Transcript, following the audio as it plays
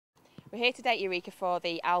We're here today at Eureka for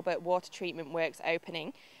the Albert Water Treatment Works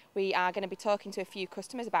opening. We are going to be talking to a few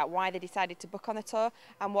customers about why they decided to book on the tour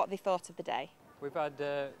and what they thought of the day. We've had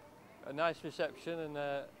a nice reception and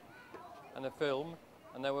a film,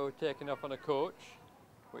 and then we were taken off on a coach,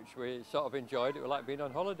 which we sort of enjoyed. It was like being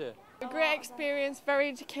on holiday. A great experience, very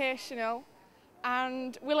educational,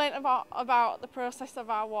 and we learnt about the process of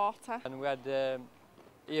our water. And we had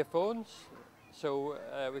earphones, so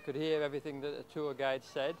we could hear everything that the tour guide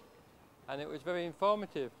said, and it was very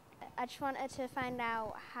informative. I just wanted to find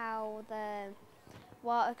out how the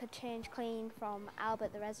water could change clean from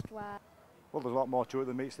Albert the reservoir. Well, there's a lot more to it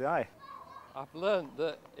than meets the eye. I've learnt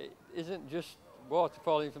that it isn't just water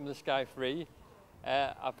falling from the sky free.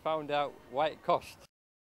 I've found out why it costs.